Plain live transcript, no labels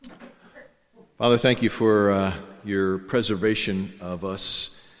Father, thank you for your preservation of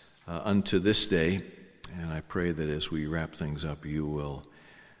us unto this day, and I pray that as we wrap things up, you will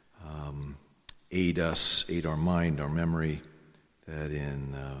aid us, aid our mind, our memory, that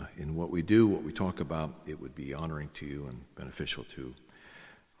in what we do, what we talk about, it would be honoring to you and beneficial to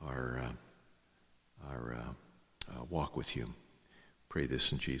our walk with you. Pray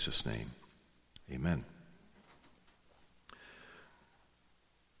this in Jesus' name. Amen.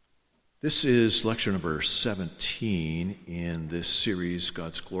 This is lecture number 17 in this series,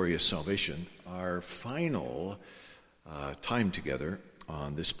 God's Glorious Salvation, our final time together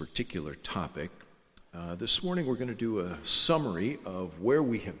on this particular topic. This morning we're going to do a summary of where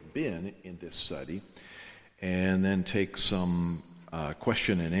we have been in this study and then take some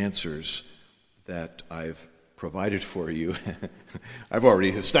question and answers that I've provided for you. I've already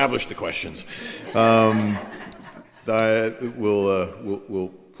established the questions.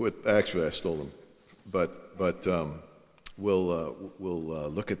 Actually, I stole them, but we'll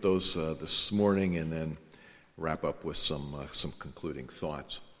look at those this morning and then wrap up with some concluding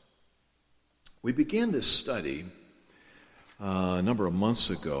thoughts. We began this study a number of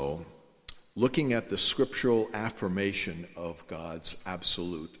months ago, looking at the scriptural affirmation of God's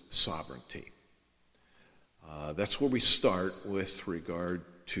absolute sovereignty. That's where we start with regard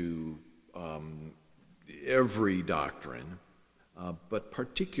to every doctrine. But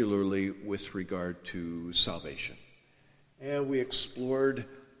particularly with regard to salvation. And we explored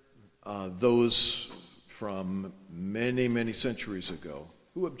those from many, many centuries ago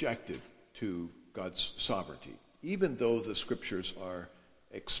who objected to God's sovereignty, even though the scriptures are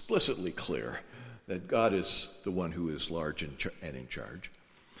explicitly clear that God is the one who is large and in charge.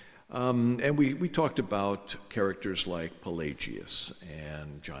 And we talked about characters like Pelagius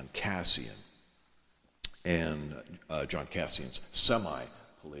and John Cassian, and John Cassian's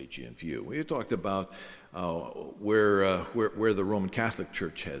semi-Pelagian view. We talked about where the Roman Catholic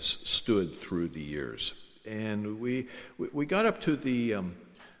Church has stood through the years, and we got up to the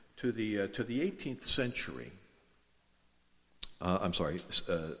 18th century.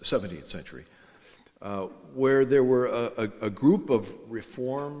 17th century, where there were a group of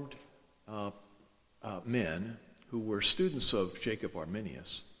Reformed men who were students of Jacob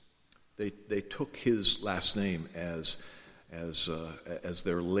Arminius. They took his last name as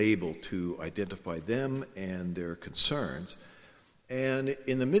their label to identify them and their concerns. And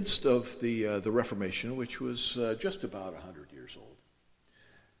in the midst of the Reformation, which was just about 100 years old,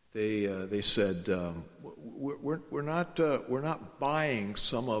 they said, we're not buying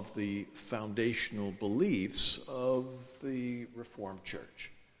some of the foundational beliefs of the Reformed Church.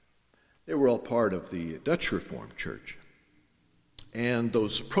 They were all part of the Dutch Reformed Church. And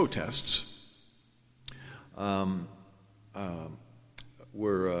those protests were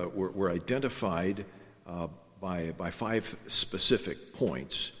identified by five specific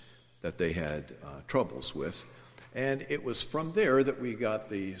points that they had troubles with. And it was from there that we got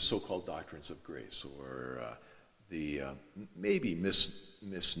the so-called doctrines of grace, or the maybe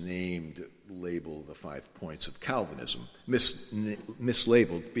misnamed label, the 5 points of Calvinism.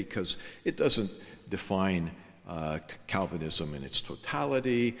 Mislabeled because it doesn't define Calvinism in its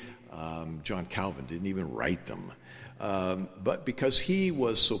totality. John Calvin didn't even write them. But because he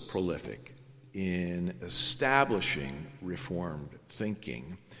was so prolific in establishing Reformed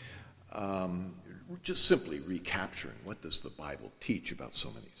thinking, just simply recapturing what does the Bible teach about so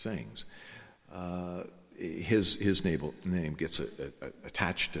many things, his name gets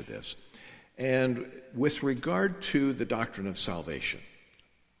attached to this. And with regard to the doctrine of salvation,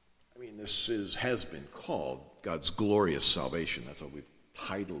 I mean, this has been called God's Glorious Salvation. That's how we've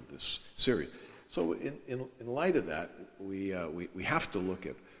titled this series. So in light of that, we have to look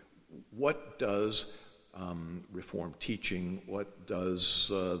at what does Reformed teaching, what does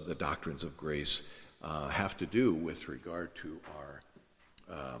the doctrines of grace have to do with regard to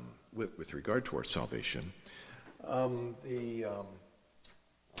our salvation.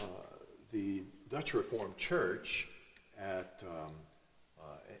 The Dutch Reformed Church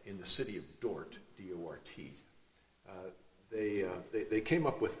in the city of Dort, D-O-R-T, they came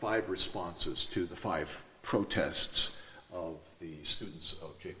up with 5 responses to the 5 protests of the students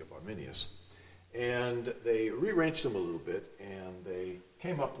of Jacob Arminius. And they rearranged them a little bit, and they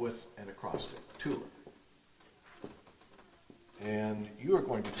came up with an acrostic, TULIP. And you are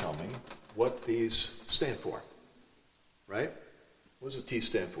going to tell me what these stand for, right? What does the T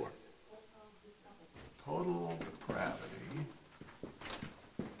stand for? Total depravity.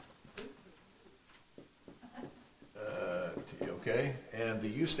 Okay, and the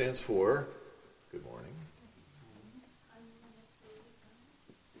U stands for, good morning,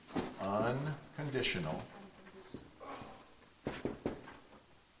 conditional.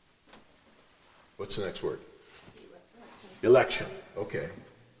 What's the next word? Election. Okay.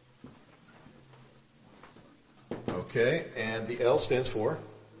 Okay, and the L stands for?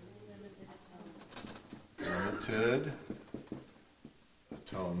 Limited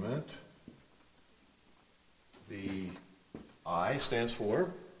atonement. The I stands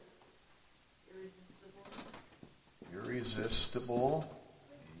for? Irresistible.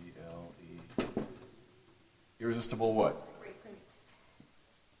 E-L-E. Irresistible what?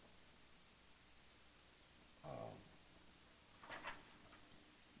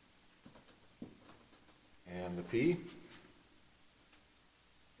 And the P?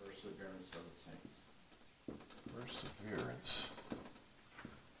 Perseverance of the saints. Perseverance.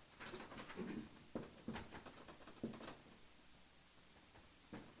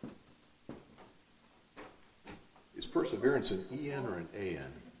 Is perseverance an E-N or an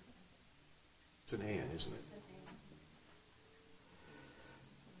A-N? It's an A-N, isn't it?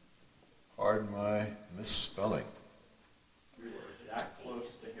 Pardon my misspelling. You were that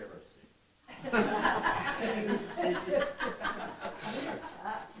close to heresy.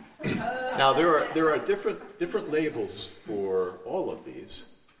 Now there are different labels for all of these,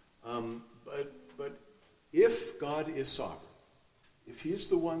 but if God is sovereign, if He's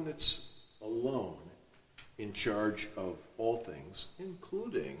the one that's alone in charge of all things,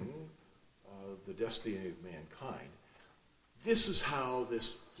 including the destiny of mankind, this is how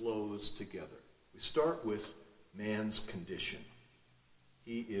this flows together. We start with man's condition.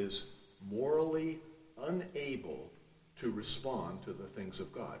 He is morally unable to respond to the things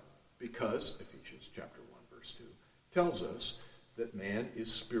of God because Ephesians chapter 1 verse 2 tells us that man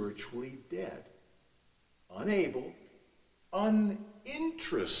is spiritually dead, unable,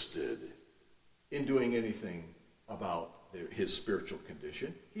 uninterested in doing anything about his spiritual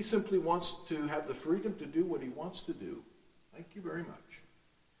condition. He simply wants to have the freedom to do what he wants to do. Thank you very much.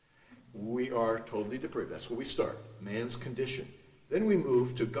 We are totally depraved. That's where we start, man's condition. Then we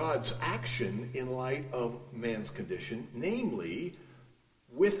move to God's action in light of man's condition, namely,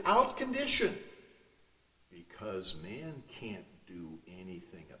 without condition. Because man can't do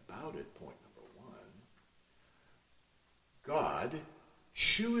anything about it, point number one. God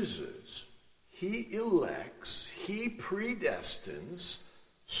chooses, He elects, He predestines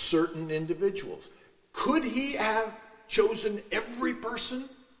certain individuals. Could He have chosen every person?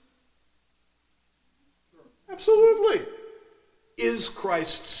 Absolutely. Is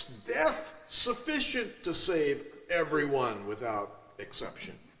Christ's death sufficient to save everyone without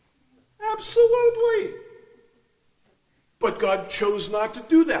exception? Absolutely. But God chose not to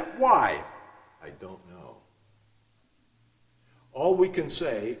do that. Why? I don't know. All we can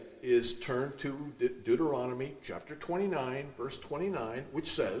say is turn to Deuteronomy chapter 29, verse 29,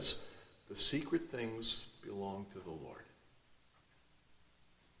 which says, the secret things belong to the Lord.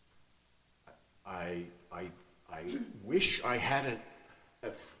 I wish I had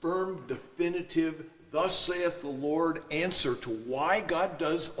a firm, definitive, thus saith the Lord answer to why God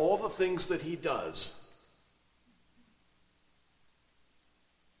does all the things that He does.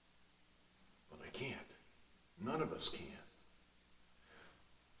 But I can't. None of us can.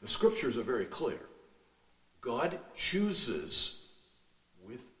 The scriptures are very clear. God chooses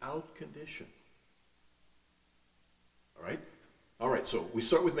without condition. All right? All right, so we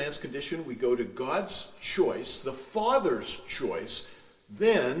start with man's condition. We go to God's choice, the Father's choice.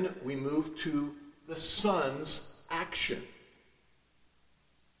 Then we move to the Son's action.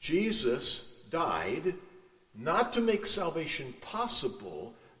 Jesus died not to make salvation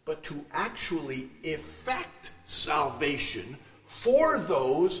possible, but to actually effect salvation for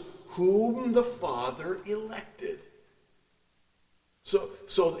those whom the Father elected. So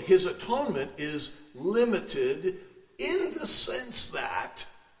His atonement is limited in the sense that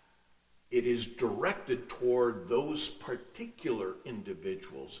it is directed toward those particular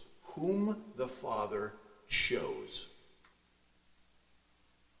individuals whom the Father chose.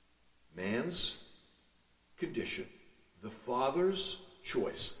 Man's condition, the Father's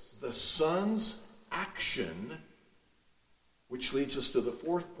choice, the Son's action, which leads us to the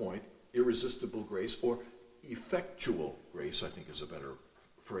fourth point, irresistible grace, or effectual grace, I think is a better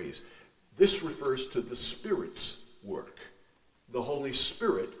phrase. This refers to the Spirit's work. The Holy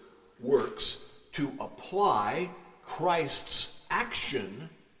Spirit works to apply Christ's action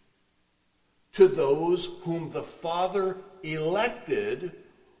to those whom the Father elected,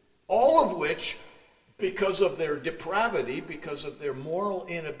 all of which, because of their depravity, because of their moral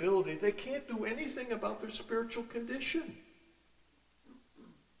inability, they can't do anything about their spiritual condition.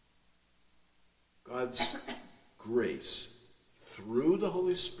 God's grace through the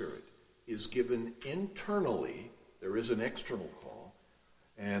Holy Spirit is given internally. There is an external call,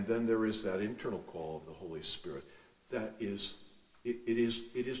 and then there is that internal call of the Holy Spirit. That is, it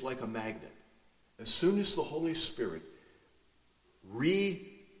is like a magnet. As soon as the Holy Spirit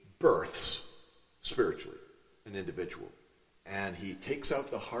rebirths spiritually an individual, and he takes out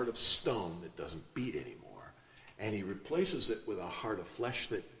the heart of stone that doesn't beat anymore, and he replaces it with a heart of flesh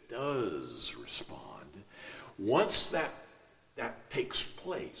that does respond. Once that takes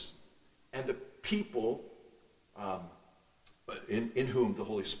place, and the people in whom the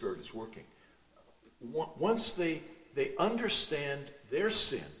Holy Spirit is working, once they understand their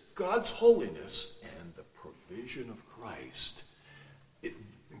sin, God's holiness, and the provision of Christ,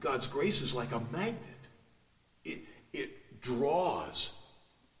 God's grace is like a magnet. It draws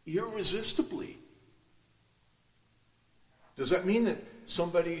irresistibly. Does that mean that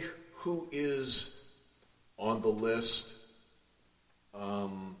somebody who is on the list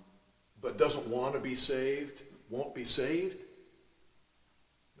but doesn't want to be saved won't be saved?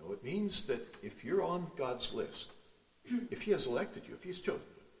 No, it means that if you're on God's list, if he has elected you, if he's chosen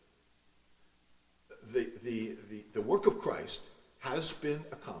you, the work of Christ has been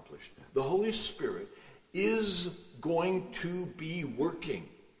accomplished. The Holy Spirit is going to be working.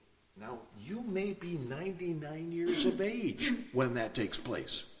 Now, you may be 99 years of age when that takes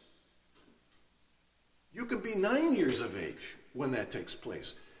place. You could be 9 years of age when that takes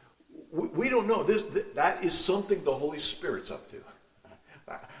place. We don't know. That is something the Holy Spirit's up to.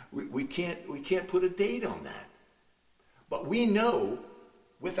 We can't put a date on that. But we know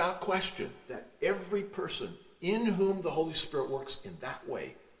without question that every person in whom the Holy Spirit works in that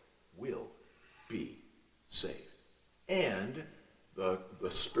way will be saved. And the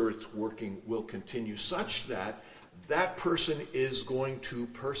Spirit's working will continue such that that person is going to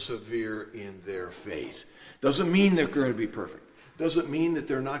persevere in their faith. Doesn't mean they're going to be perfect. Doesn't mean that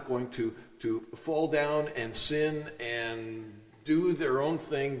they're not going to fall down and sin and do their own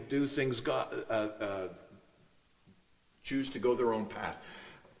thing, do things, choose to go their own path.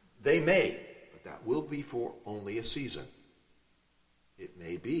 They may, but that will be for only a season. It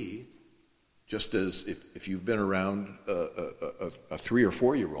may be, just as if you've been around a 3 or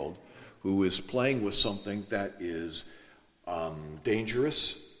 4 year old who is playing with something that is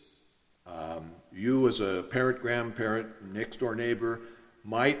dangerous, you as a parent, grandparent, next door neighbor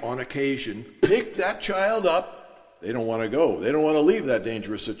might on occasion pick that child up. They don't want to go. They don't want to leave that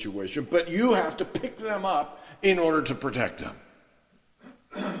dangerous situation, but you have to pick them up in order to protect them.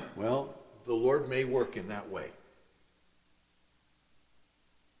 Well, the Lord may work in that way.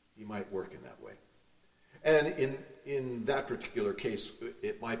 He might work in that way. And in that particular case,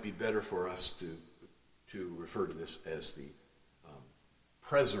 it might be better for us to refer to this as the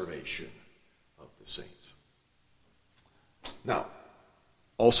preservation of the saints. Now,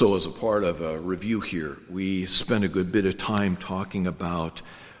 also as a part of a review here, we spent a good bit of time talking about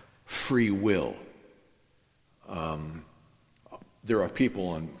free will. There are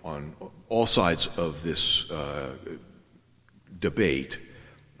people on all sides of this debate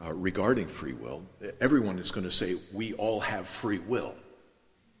regarding free will. Everyone is going to say we all have free will.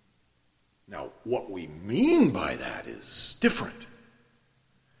 Now, what we mean by that is different.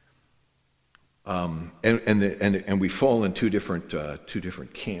 And we fall in two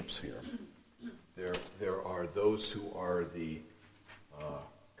different camps here. There are those who are the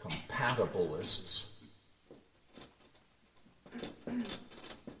compatibilists,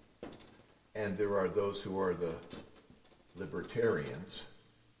 and there are those who are the libertarians.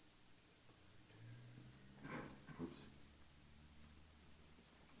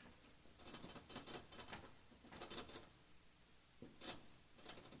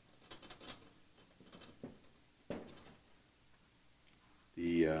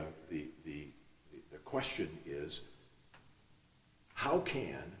 The question is, how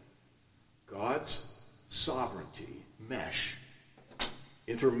can God's sovereignty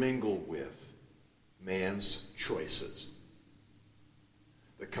intermingle with man's choices?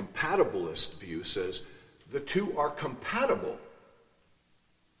 The compatibilist view says the two are compatible.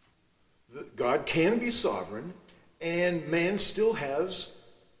 God can be sovereign, and man still has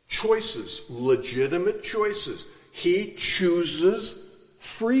choices, legitimate choices. He chooses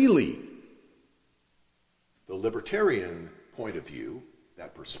freely. The libertarian point of view,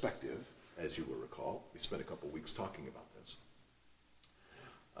 that perspective, as you will recall, we spent a couple weeks talking about this.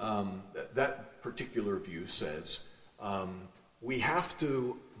 That particular view says we have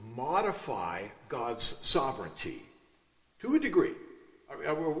to modify God's sovereignty to a degree.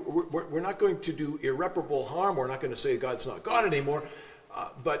 We're not going to do irreparable harm. We're not going to say God's not God anymore.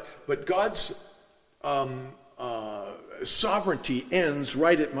 But God's sovereignty ends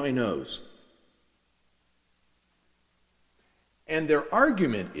right at my nose. And their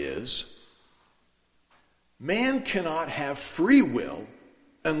argument is, man cannot have free will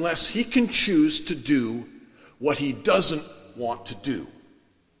unless he can choose to do what he doesn't want to do.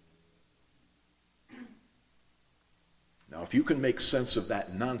 Now, if you can make sense of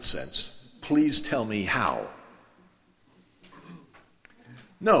that nonsense, please tell me how.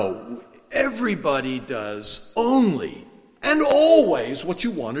 No, everybody does only and always what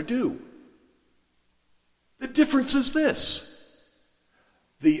you want to do. The difference is this.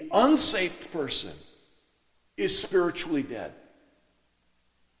 The unsaved person is spiritually dead.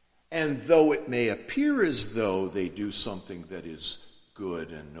 And though it may appear as though they do something that is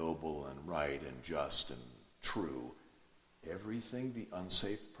good and noble and right and just and true, everything the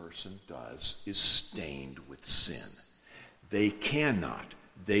unsaved person does is stained with sin. They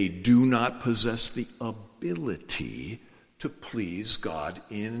do not possess the ability to please God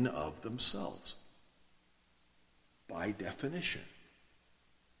in and of themselves, by definition.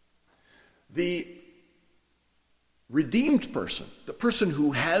 The redeemed person, the person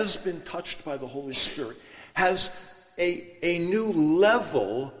who has been touched by the Holy Spirit, has a new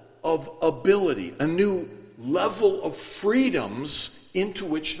level of ability, a new level of freedoms into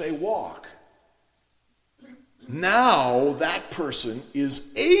which they walk. Now that person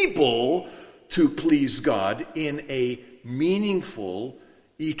is able to please God in a meaningful,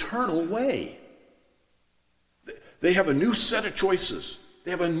 eternal way. They have a new set of choices.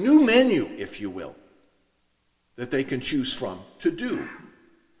 They have a new menu, if you will, that they can choose from to do.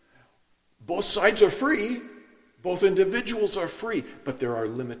 Both sides are free. Both individuals are free. But there are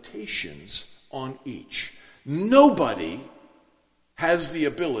limitations on each. Nobody has the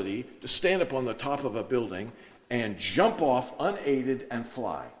ability to stand up on the top of a building and jump off unaided and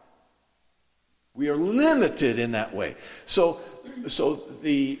fly. We are limited in that way. So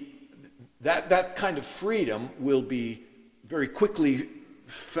that kind of freedom will be very quickly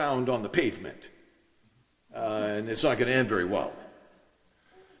found on the pavement. And it's not going to end very well.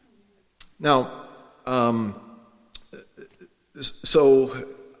 Now,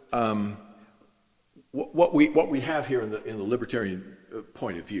 what we have here in the libertarian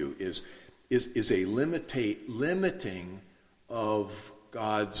point of view is a limiting of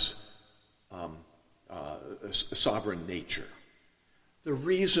God's sovereign nature. The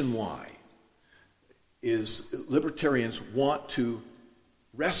reason why is libertarians want to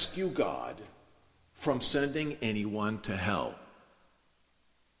rescue God from sending anyone to hell.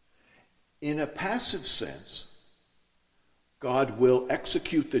 In a passive sense, God will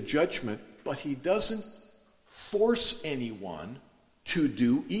execute the judgment, but he doesn't force anyone to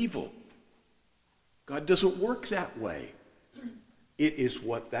do evil. God doesn't work that way. It is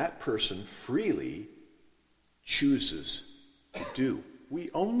what that person freely chooses to do. We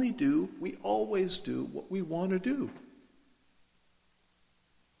always do what we want to do.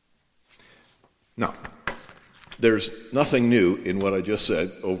 Now, there's nothing new in what I just said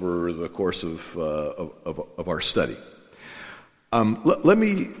over the course of our study. Let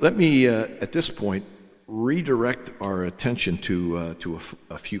me at this point redirect our attention to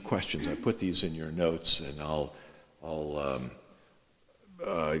a few questions. I put these in your notes, and I'll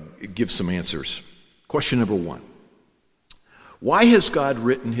give some answers. Question number 1. Why has God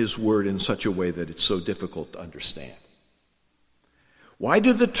written his word in such a way that it's so difficult to understand? Why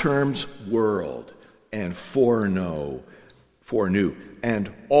do the terms world and foreknow,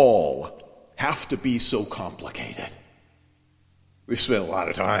 and all have to be so complicated? We've spent a lot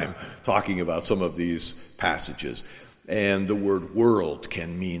of time talking about some of these passages, and the word world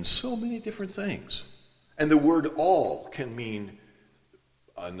can mean so many different things. And the word all can mean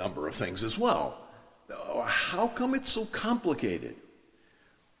a number of things as well. How come it's so complicated?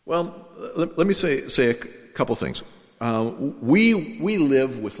 Well, let me say a couple things. We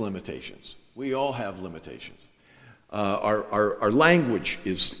live with limitations. We all have limitations. Our language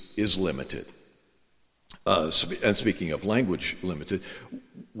is limited. And speaking of language limited,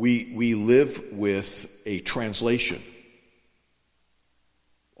 we live with a translation.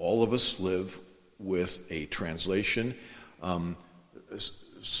 All of us live with a translation.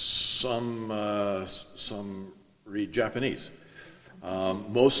 Some read Japanese.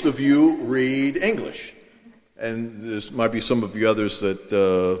 Most of you read English. And there might be some of you others that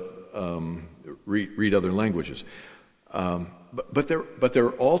read other languages. But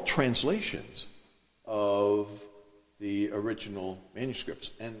they're all translations of the original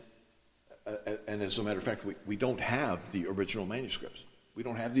manuscripts. And as a matter of fact, we don't have the original manuscripts. We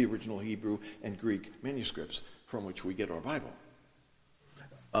don't have the original Hebrew and Greek manuscripts from which we get our Bible.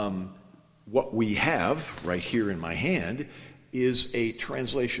 what we have right here in my hand is a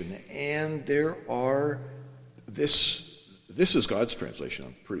translation, and there are this is God's translation,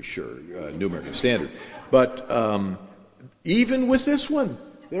 I'm pretty sure, New American Standard. But even with this one,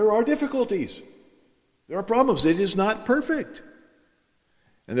 there are difficulties. There are problems. It is not perfect.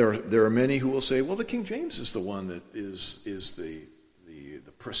 And there are many who will say, well, the King James is the one that is the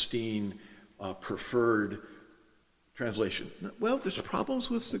pristine, preferred translation. Well, there's problems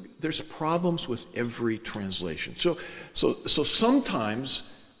with every translation. So sometimes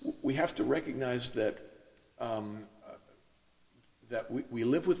we have to recognize that we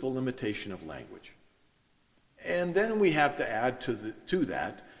live with the limitation of language, and then we have to add to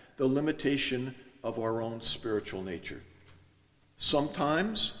that the limitation of our own spiritual nature.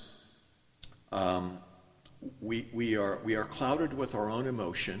 Sometimes we are clouded with our own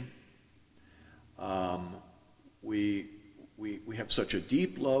emotion. We have such a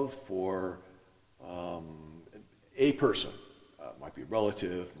deep love for a person. Might be a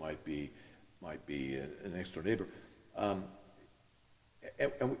relative, might be an next door neighbor, and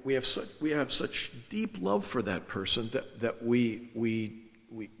we have such deep love for that person that we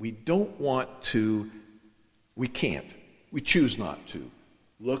don't want to. We choose not to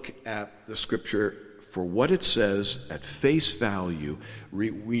look at the Scripture for what it says at face value.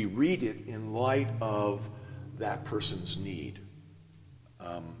 We read it in light of that person's need,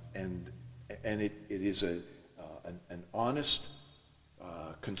 and it is an honest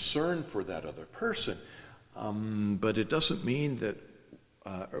concern for that other person, but it doesn't mean that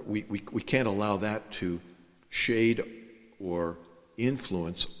we can't allow that to shade or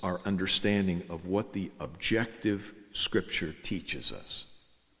influence our understanding of what the objective Scripture teaches us.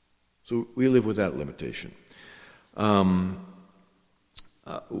 So we live with that limitation.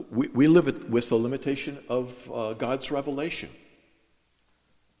 We live with the limitation of God's revelation.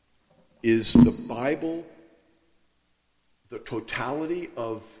 Is the Bible the totality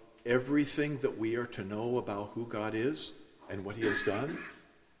of everything that we are to know about who God is and what He has done?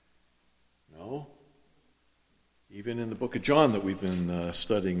 No. Even in the book of John that we've been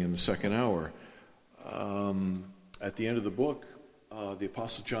studying in the second hour, at the end of the book, the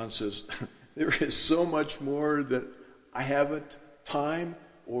Apostle John says, there is so much more that I haven't time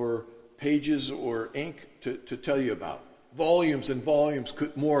or pages or ink to tell you about. Volumes and volumes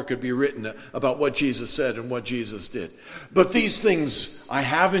more could be written about what Jesus said and what Jesus did. But these things I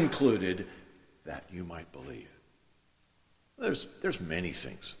have included that you might believe. There's many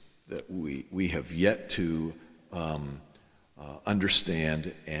things that we have yet to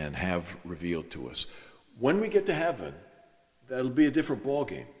understand and have revealed to us. When we get to heaven, that'll be a different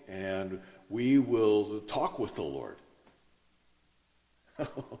ballgame, and we will talk with the Lord. Can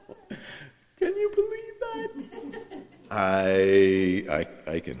you believe that?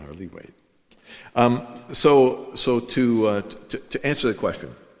 I can hardly wait. So to answer the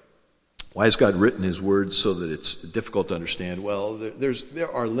question, why has God written His Word so that it's difficult to understand? Well,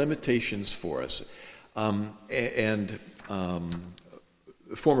 there are limitations for us, and a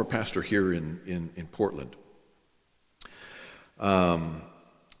former pastor here in Portland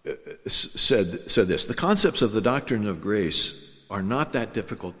said this: the concepts of the doctrine of grace are not that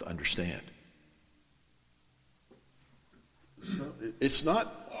difficult to understand. It's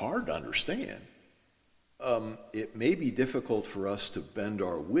not hard to understand. It may be difficult for us to bend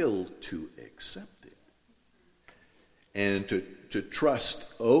our will to accept it and to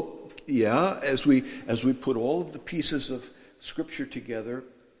trust. Oh, yeah, as we put all of the pieces of Scripture together,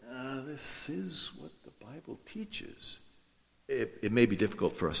 this is what the Bible teaches. It may be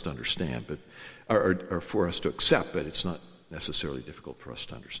difficult for us to understand, but or for us to accept, but it's not necessarily difficult for us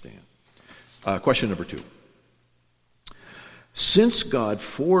to understand. Question number 2. Since God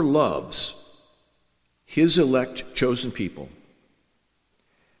foreloves His elect chosen people,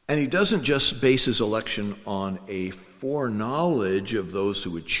 and He doesn't just base His election on a foreknowledge of those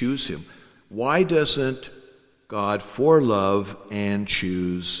who would choose Him, why doesn't God forelove and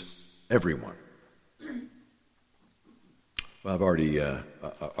choose everyone? Well, I've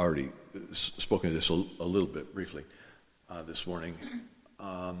already spoken to this a little bit briefly this morning.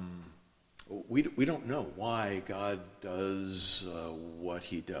 We don't know why God does what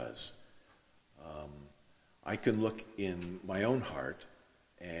He does. I can look in my own heart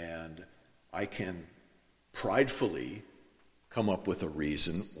and I can pridefully come up with a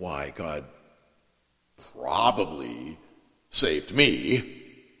reason why God probably saved me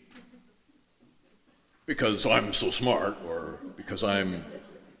because I'm so smart or because I'm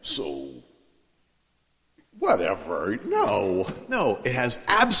so whatever. No, it has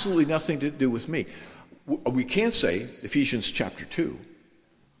absolutely nothing to do with me. We can't say, Ephesians chapter 2,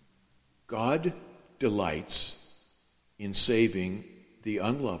 God delights in saving the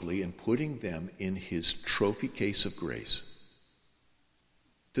unlovely and putting them in his trophy case of grace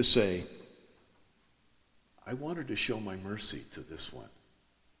to say, I wanted to show my mercy to this one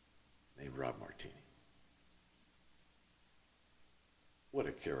named Rob Martini. What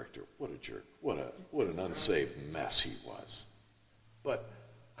a character, what a jerk, what an unsaved mess he was. But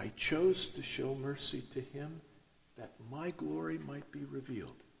I chose to show mercy to him that my glory might be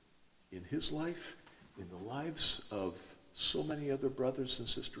revealed in his life, in the lives of so many other brothers and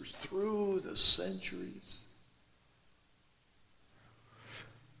sisters through the centuries.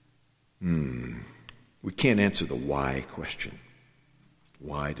 We can't answer the why question.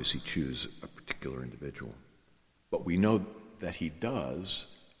 Why does he choose a particular individual? But we know that he does,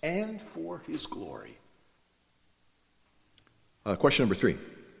 and for his glory. Question number 3.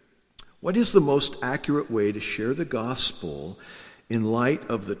 What is the most accurate way to share the gospel in light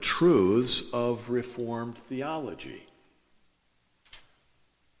of the truths of Reformed theology?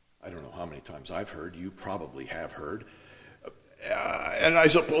 I don't know how many times I've heard, you probably have heard, and I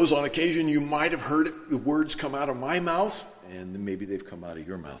suppose on occasion you might have heard the words come out of my mouth, and maybe they've come out of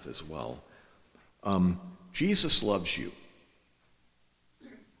your mouth as well. Jesus loves you.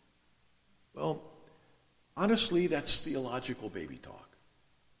 Well, honestly, that's theological baby talk.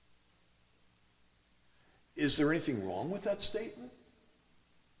 Is there anything wrong with that statement?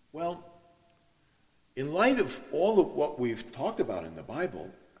 Well, in light of all of what we've talked about in the Bible,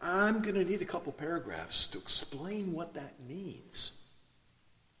 I'm going to need a couple paragraphs to explain what that means.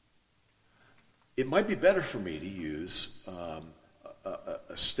 It might be better for me to use a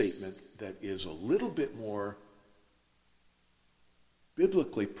statement that is a little bit more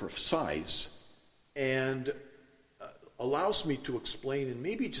biblically precise and allows me to explain in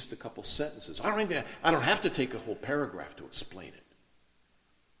maybe just a couple sentences. I don't have to take a whole paragraph to explain it.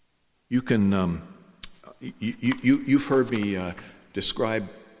 You can you've heard me describe.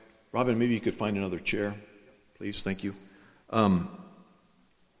 Robin, maybe you could find another chair, please. Thank you.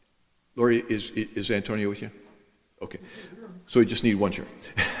 Lori, is Antonio with you? Okay. So we just need one chair.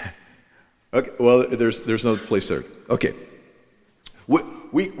 Okay. Well, there's no place there. Okay.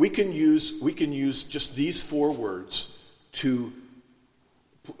 We can use just these 4 words to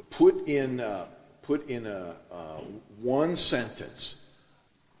put in one sentence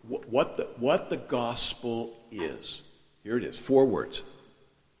what the gospel is. Here it is. 4 words.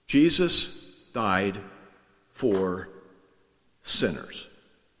 Jesus died for sinners.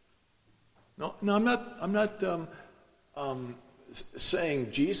 No, I'm not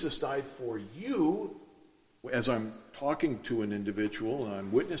saying Jesus died for you as I'm talking to an individual and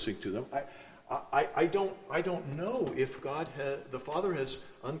I'm witnessing to them. I don't know if the Father has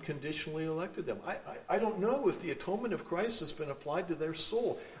unconditionally elected them. I don't know if the atonement of Christ has been applied to their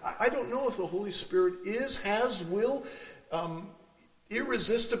soul. I don't know if the Holy Spirit will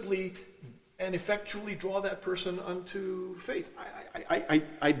irresistibly and effectually draw that person unto faith.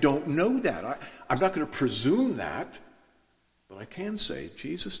 I don't know that. I'm not going to presume that, but I can say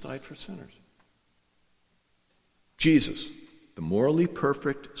Jesus died for sinners. Jesus, the morally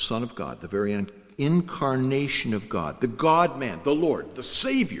perfect Son of God, the very incarnation of God, the God-man, the Lord, the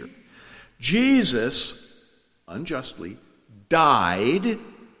Savior. Jesus unjustly died.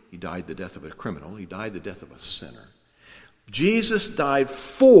 He died the death of a criminal. He died the death of a sinner. Jesus died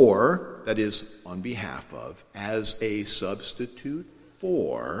for, that is, on behalf of, as a substitute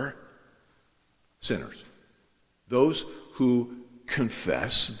for sinners. Those who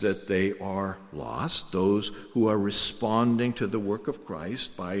confess that they are lost, those who are responding to the work of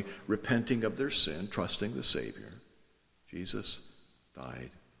Christ by repenting of their sin, trusting the Savior. Jesus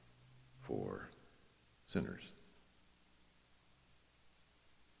died for sinners.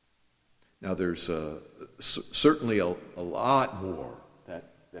 Now there's certainly a lot more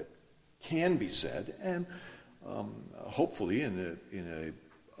that can be said, and hopefully in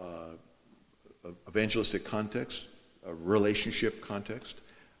a evangelistic context, a relationship context,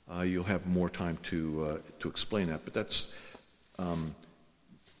 you'll have more time to explain that. But that's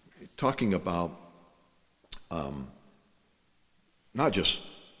talking about not just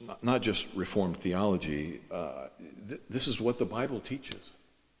Reformed theology. This is what the Bible teaches.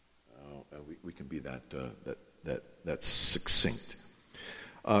 We can be that succinct.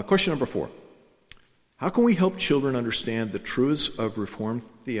 Question number 4. How can we help children understand the truths of Reformed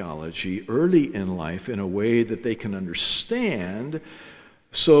theology early in life in a way that they can understand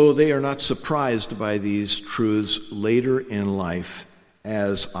so they are not surprised by these truths later in life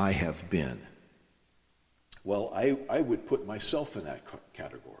as I have been? Well, I would put myself in that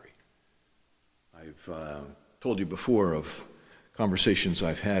category. I've told you before of conversations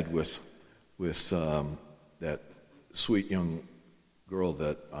I've had with that sweet young girl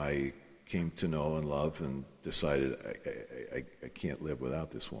that I came to know and love and decided I can't live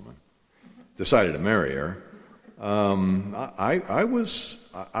without this woman. Decided to marry her. I was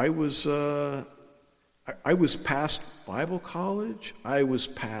past Bible college. I was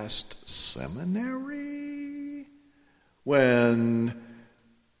past seminary when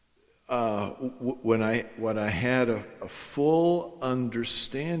I had a full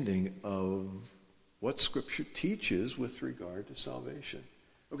understanding of what Scripture teaches with regard to salvation.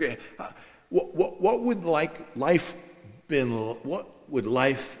 Okay, what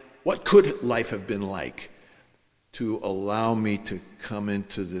could life have been like to allow me to come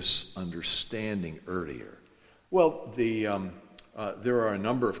into this understanding earlier? Well, there are a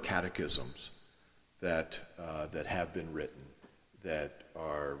number of catechisms that have been written that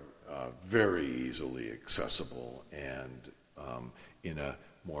are very easily accessible and in a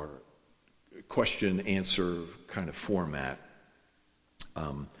more question-answer kind of format.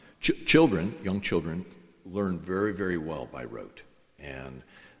 Young children, learn very, very well by rote, and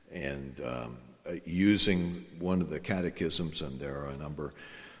using one of the catechisms, and there are a number,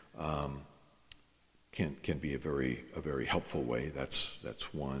 can be a very helpful way.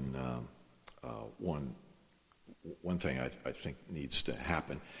 That's one thing I think needs to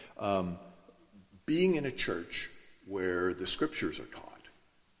happen. Being in a church where the Scriptures are taught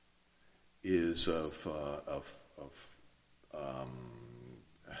is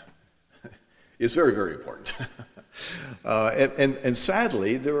is very, very important. And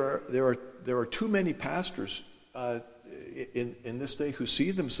sadly, there are too many pastors in this day who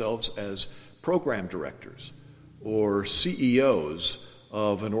see themselves as program directors or CEOs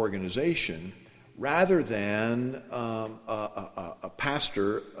of an organization rather than a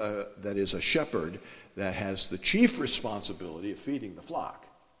pastor that is a shepherd that has the chief responsibility of feeding the flock.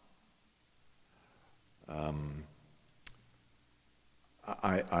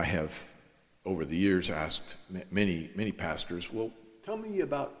 I have, over the years, asked many pastors, well, tell me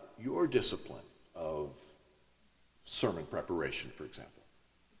about your discipline of sermon preparation, for example.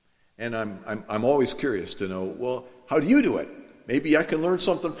 And I'm always curious to know, well, how do you do it? Maybe I can learn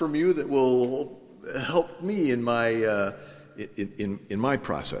something from you that will help me in my in my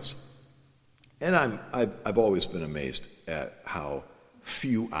process. And I've always been amazed at how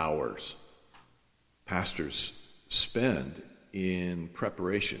few hours pastors spend in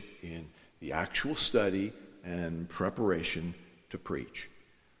preparation, in the actual study and preparation to preach.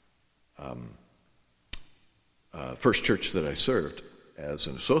 First church that I served as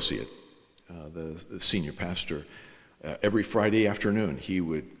an associate, the senior pastor, every Friday afternoon he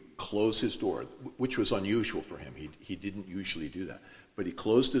would close his door, which was unusual for him. He didn't usually do that. But he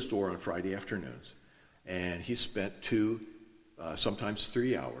closed his door on Friday afternoons, and he spent 2, sometimes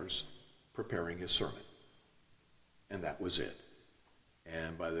 3 hours preparing his sermon. And that was it.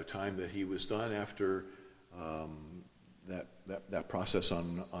 And by the time that he was done after that process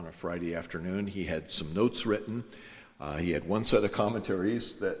on a Friday afternoon, he had some notes written. He had one set of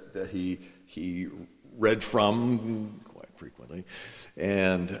commentaries that he read from quite frequently,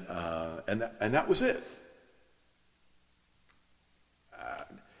 and that was it.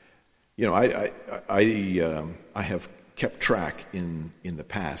 I have kept track in the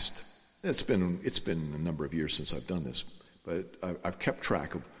past. It's been a number of years since I've done this, but I've kept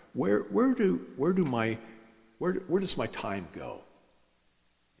track of where does my time go?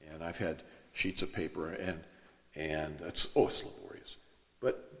 And I've had sheets of paper, and it's laborious.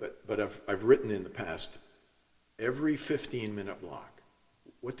 But I've written in the past every 15-minute block.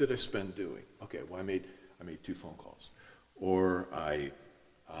 What did I spend doing? Okay, well I made 2 phone calls, or I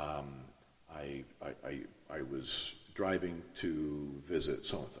was driving to visit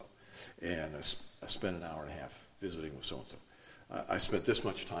so and so, and I spent an hour and a half visiting with so and so. I spent this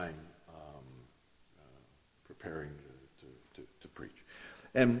much time preparing to preach.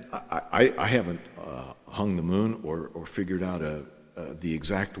 And I haven't hung the moon or figured out the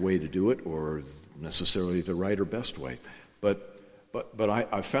exact way to do it, or necessarily the right or best way. But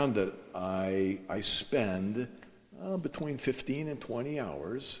I found that I spend between 15 and 20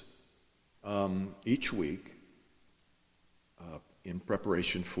 hours each week in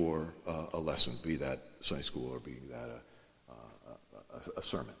preparation for a lesson, be that Sunday school or be that a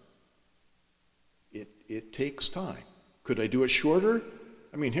sermon. It takes time. Could I do it shorter?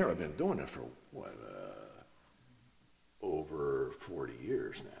 I mean, here I've been doing it for over 40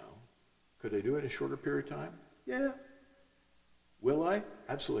 years now. Could I do it in a shorter period of time? Yeah. Will I?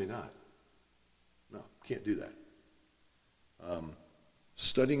 Absolutely not. No, can't do that.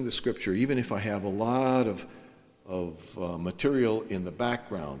 Studying the Scripture, even if I have a lot of material in the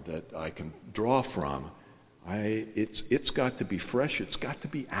background that I can draw from, it's got to be fresh. It's got to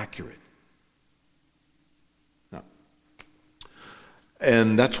be accurate. Now,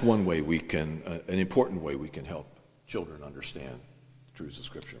 and that's one way we can, an important way we can help children understand the truths of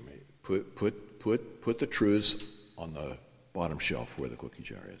Scripture. Put the truths on the bottom shelf where the cookie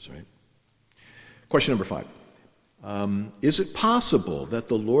jar is, right? Question number 5. Is it possible that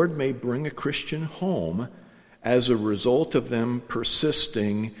the Lord may bring a Christian home as a result of them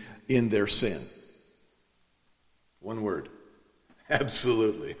persisting in their sin? One word.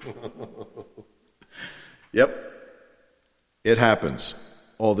 Absolutely. Yep. It happens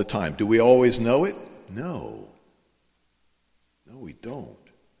all the time. Do we always know it? No. No, we don't.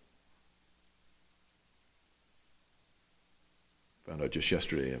 Found out just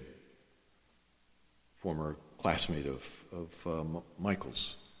yesterday, a former classmate of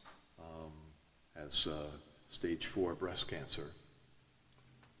Michael's has stage 4 breast cancer.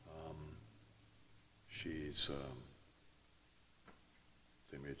 She's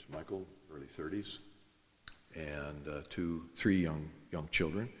same age as Michael, early 30s, and 3 young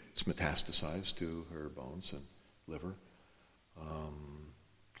children. It's metastasized to her bones and liver.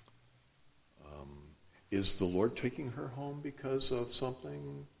 Is the Lord taking her home because of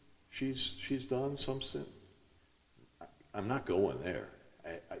something she's done? Some sin? I'm not going there.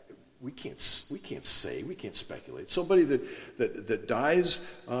 We can't say. We can't speculate. Somebody that dies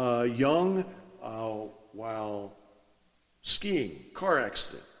young while skiing, car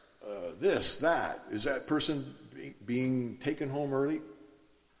accident, this, that. Is that person being taken home early?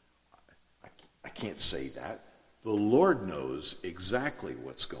 I can't say that. The Lord knows exactly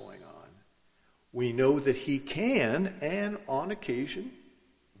what's going on. We know that He can, and on occasion,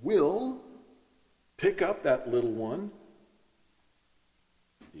 will pick up that little one,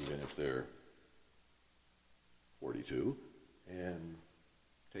 even if they're 42, and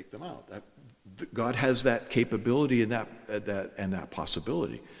take them out. God has that capability and that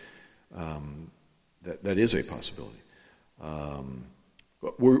possibility. That is a possibility.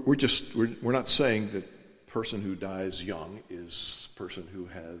 But we're not saying that person who dies young is person who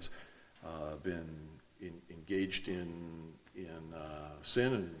has been engaged in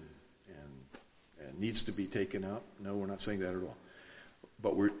sin and needs to be taken out. No, we're not saying that at all.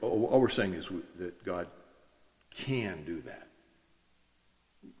 But all we're saying is that God can do that.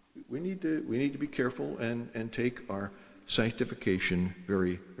 We need to be careful and take our sanctification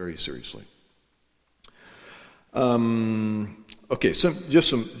very, very seriously. Okay,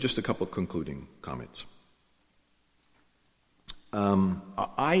 just a couple of concluding comments.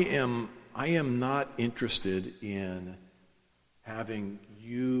 I am not interested in having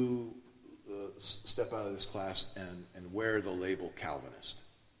you step out of this class and wear the label Calvinist.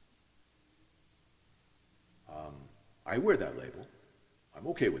 I wear that label. I'm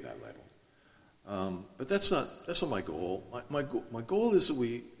okay with that label. But that's not my goal. My goal is that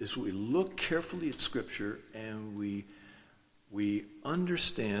we look carefully at Scripture and we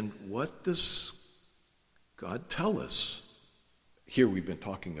understand, what does God tell us. Here we've been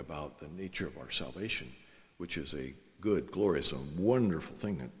talking about the nature of our salvation, which is a good, glorious, and wonderful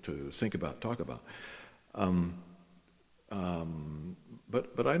thing to think about, talk about. But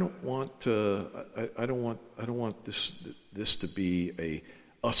I don't want this to be a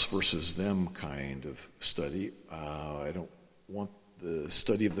us versus them kind of study. I don't want the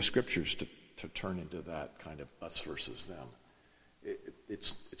study of the Scriptures to turn into that kind of us versus them.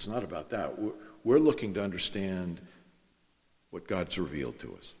 It's not about that. We're looking to understand what God's revealed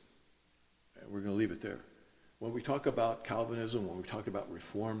to us. And we're going to leave it there. When we talk about Calvinism, when we talk about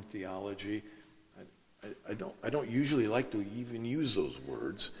Reformed theology, I don't usually like to even use those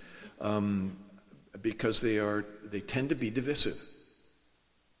words because they tend to be divisive.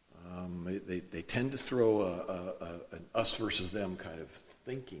 They tend to throw an us versus them kind of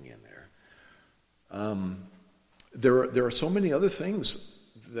thinking in there. There are so many other things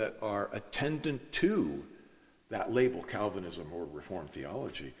that are attendant to that label, Calvinism or Reformed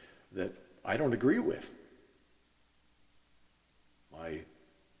theology, that I don't agree with. My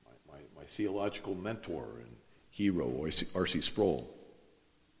theological mentor and hero, R.C. Sproul,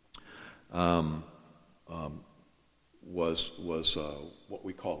 was what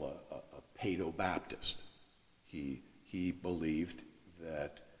we call a paedo-Baptist. He believed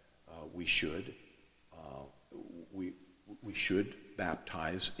that we should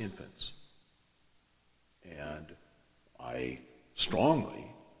baptize infants. And I strongly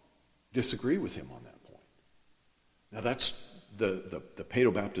disagree with him on that point. Now that's the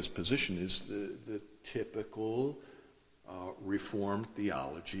paedo-Baptist position is the typical Reformed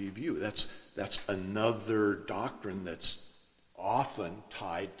theology view. That's another doctrine that's often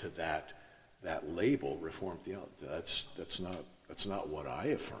tied to that label, Reformed theology. That's not what I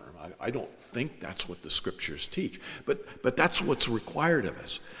affirm. I don't think that's what the Scriptures teach. But that's what's required of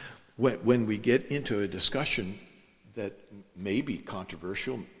us. When we get into a discussion that may be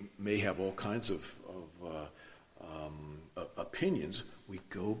controversial, may have all kinds of opinions, we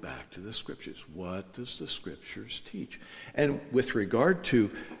go back to the Scriptures. What does the Scriptures teach? And with regard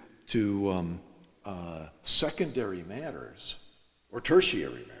to secondary matters or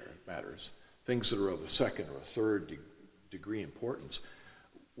tertiary matters, things that are of a second or a third degree importance,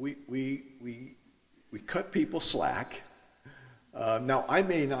 we cut people slack. Now, I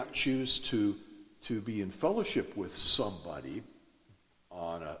may not choose to be in fellowship with somebody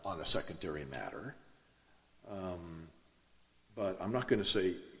on a secondary matter, but I'm not going to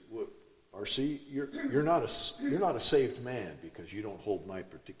say, well, R.C., you're not a saved man because you don't hold my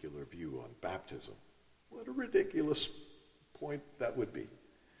particular view on baptism. What a ridiculous point that would be.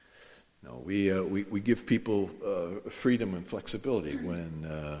 No, we give people freedom and flexibility when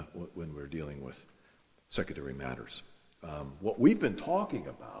we're dealing with secondary matters. What we've been talking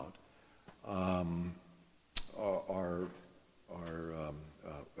about are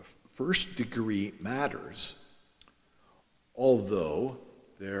first degree matters, although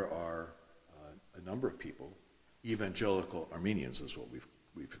there are a number of people, evangelical Armenians is what we've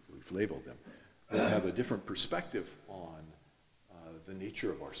labeled them, who have a different perspective on the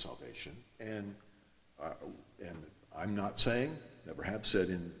nature of our salvation, and I'm not saying, never have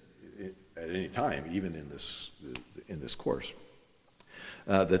said at any time, even in this course,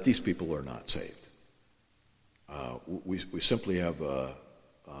 that these people are not saved. We simply have a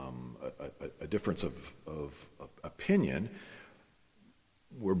difference of opinion.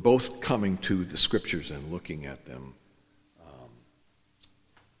 We're both coming to the Scriptures and looking at them,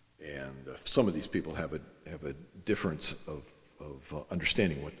 and some of these people have a difference of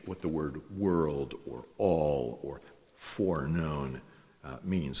understanding what the word world or all or foreknown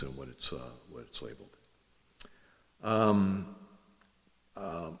means and what it's labeled.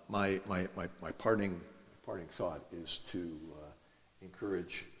 My parting thought is to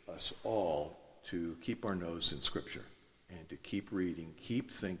encourage us all to keep our nose in Scripture and to keep reading,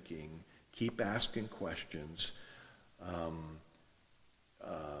 keep thinking, keep asking questions.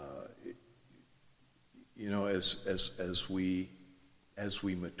 As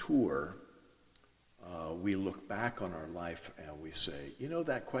we mature, we look back on our life and we say,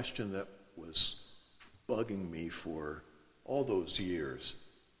 that question that was bugging me for all those years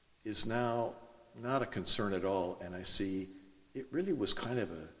is now not a concern at all, and I see it really was kind of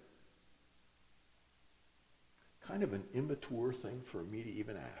an immature thing for me to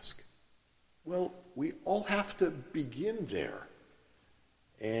even ask. Well, we all have to begin there.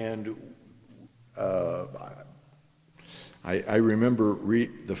 And I remember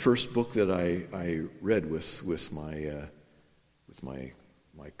the first book that I read with my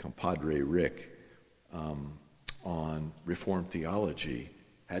compadre Rick on Reformed theology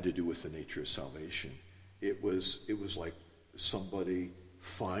had to do with the nature of salvation. It was like somebody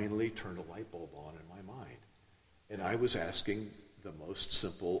finally turned a light bulb on in my mind, and I was asking the most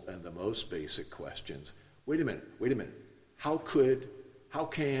simple and the most basic questions. Wait a minute. How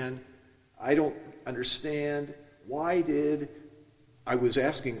can, I don't understand. Why did, I was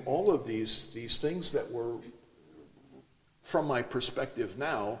asking all of these things that were, from my perspective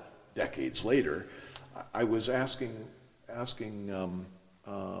now, decades later, I was asking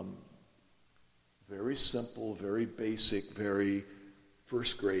very simple, very basic, very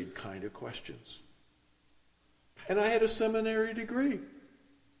first grade kind of questions. And I had a seminary degree.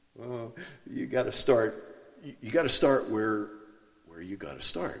 You got to start where you got to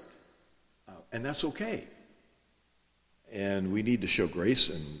start. And that's okay. And we need to show grace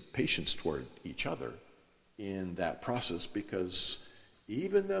and patience toward each other in that process, because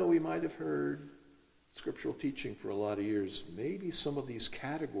even though we might have heard scriptural teaching for a lot of years, maybe some of these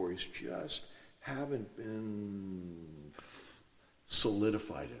categories just haven't been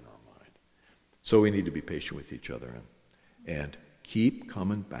solidified in our mind. So we need to be patient with each other and keep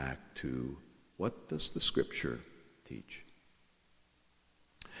coming back to, what does the Scripture teach?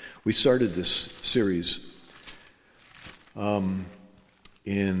 We started this series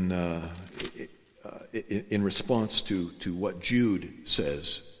in response to what Jude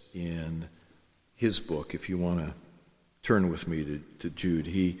says in his book. If you want to turn with me to Jude,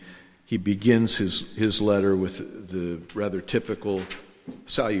 he begins his letter with the rather typical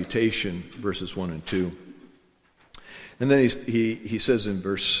salutation, verses 1 and 2. And then he says in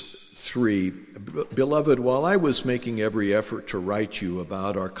verse 3, Beloved, while I was making every effort to write you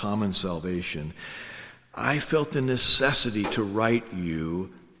about our common salvation, I felt the necessity to write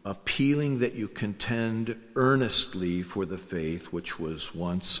you, appealing that you contend earnestly for the faith which was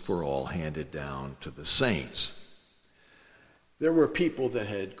once for all handed down to the saints. There were people that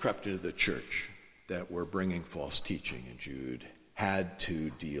had crept into the church that were bringing false teaching, and Jude had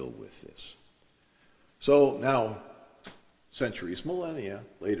to deal with this. So now, centuries, millennia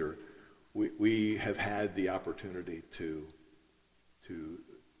later, we have had the opportunity to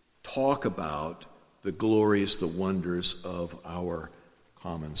talk about the glories, the wonders of our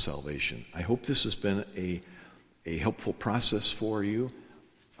common salvation. I hope this has been a helpful process for you.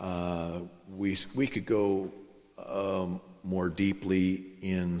 We could go more deeply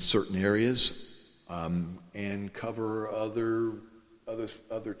in certain areas and cover other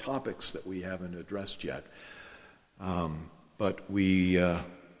topics that we haven't addressed yet. But we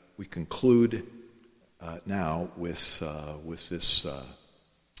conclude now with this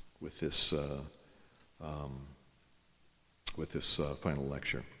final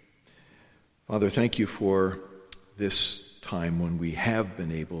lecture. Father, thank you for this time when we have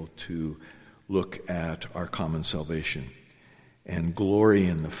been able to look at our common salvation and glory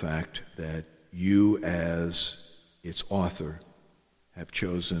in the fact that you, as its author, have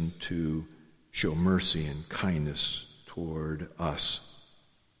chosen to show mercy and kindness toward us,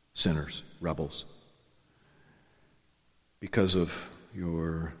 sinners, rebels. Because of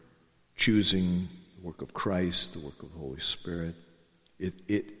your choosing the work of Christ, the work of the Holy Spirit, it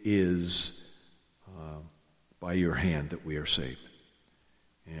is by your hand that we are saved.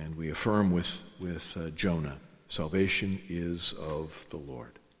 And we affirm with Jonah, salvation is of the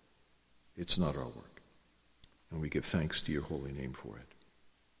Lord. It's not our work. And we give thanks to your holy name for it.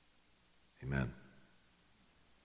 Amen.